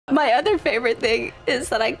My other favorite thing is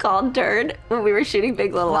that I called Dern when we were shooting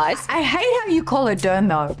Big Little Lies. I hate how you call her Dern,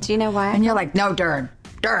 though. Do you know why? And you're like, no, Dern.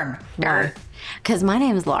 Dern. Dern. Because my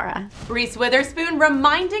name is Laura. Reese Witherspoon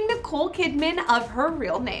reminding Nicole Kidman of her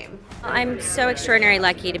real name. I'm so extraordinarily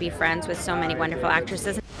lucky to be friends with so many wonderful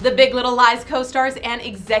actresses. The Big Little Lies co-stars and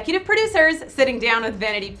executive producers sitting down with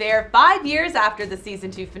Vanity Fair 5 years after the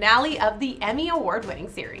season 2 finale of the Emmy Award-winning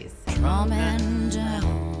series.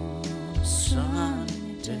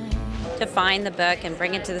 To find the book and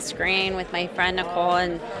bring it to the screen with my friend Nicole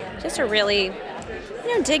and just to really,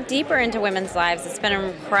 dig deeper into women's lives. It's been an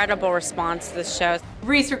incredible response to this show.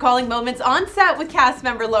 Reese recalling moments on set with cast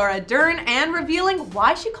member Laura Dern and revealing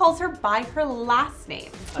why she calls her by her last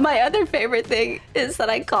name. My other favorite thing is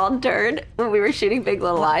that I called Dern when we were shooting Big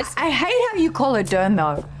Little Lies. I hate how you call her Dern,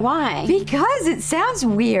 though. Why? Because it sounds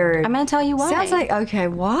weird. I'm gonna tell you why. Sounds like, okay,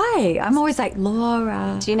 why? I'm always like,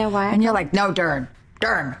 Laura. Do you know why? And you're like, no, Dern.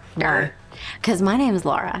 Dern. Dern. Because my name is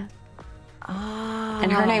Laura. Oh.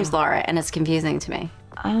 And her name's Laura, and it's confusing to me.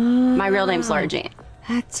 My real name's Laura Jean.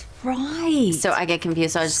 That's right. So I get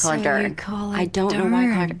confused, so I just call her Dern. You call her I don't know why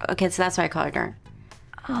I call her. Dern. Okay, so that's why I call her Dern.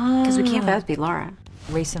 Because we can't both be Laura.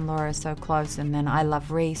 Reese and Laura are so close, and then I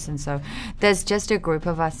love Reese, and so there's just a group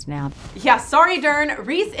of us now. Yeah, sorry Dern,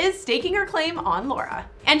 Reese is staking her claim on Laura.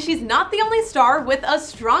 And she's not the only star with a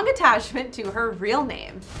strong attachment to her real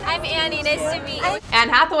name. I'm Annie, nice to meet you. Anne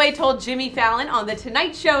Hathaway told Jimmy Fallon on The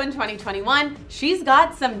Tonight Show in 2021 she's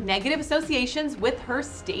got some negative associations with her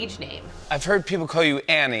stage name. I've heard people call you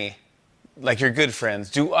Annie, like you're good friends.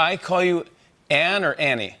 Do I call you Anne or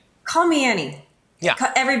Annie? Call me Annie. Yeah.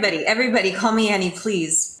 Everybody call me Annie,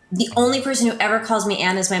 please. The only person who ever calls me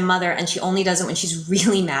Anne is my mother, and she only does it when she's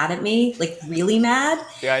really mad at me, like really mad.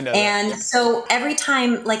 Yeah, I know And that. so every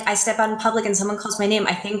time like I step out in public and someone calls my name,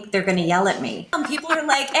 I think they're gonna yell at me. People are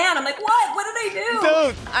like, Anne, I'm like, what? What did I do?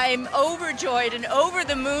 Don't. I'm overjoyed and over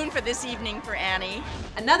the moon for this evening for Annie.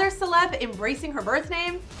 Another celeb embracing her birth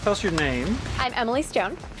name. Tell us your name. I'm Emily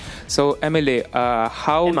Stone. So Emily,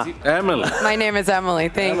 how? Emily. My name is Emily,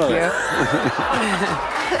 thank you.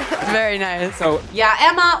 Very nice. So Yeah,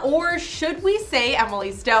 Emma, or should we say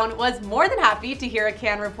Emily Stone, was more than happy to hear a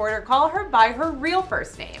Cannes reporter call her by her real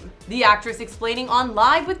first name. The actress explaining on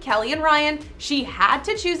Live with Kelly and Ryan she had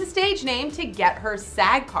to choose a stage name to get her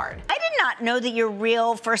SAG card. I did not know that your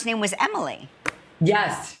real first name was Emily.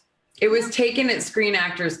 Yes, it was taken at Screen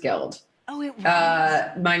Actors Guild. Oh, it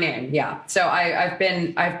was. My name, yeah. So I've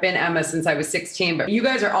been Emma since I was 16, but you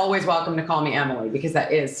guys are always welcome to call me Emily because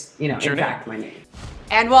that is, in fact, my name.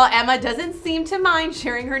 And while Emma doesn't seem to mind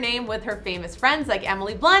sharing her name with her famous friends like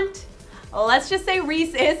Emily Blunt, let's just say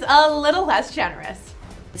Reese is a little less generous.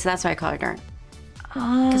 So that's why I call her Dern.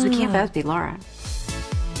 Because we can't both be Laura.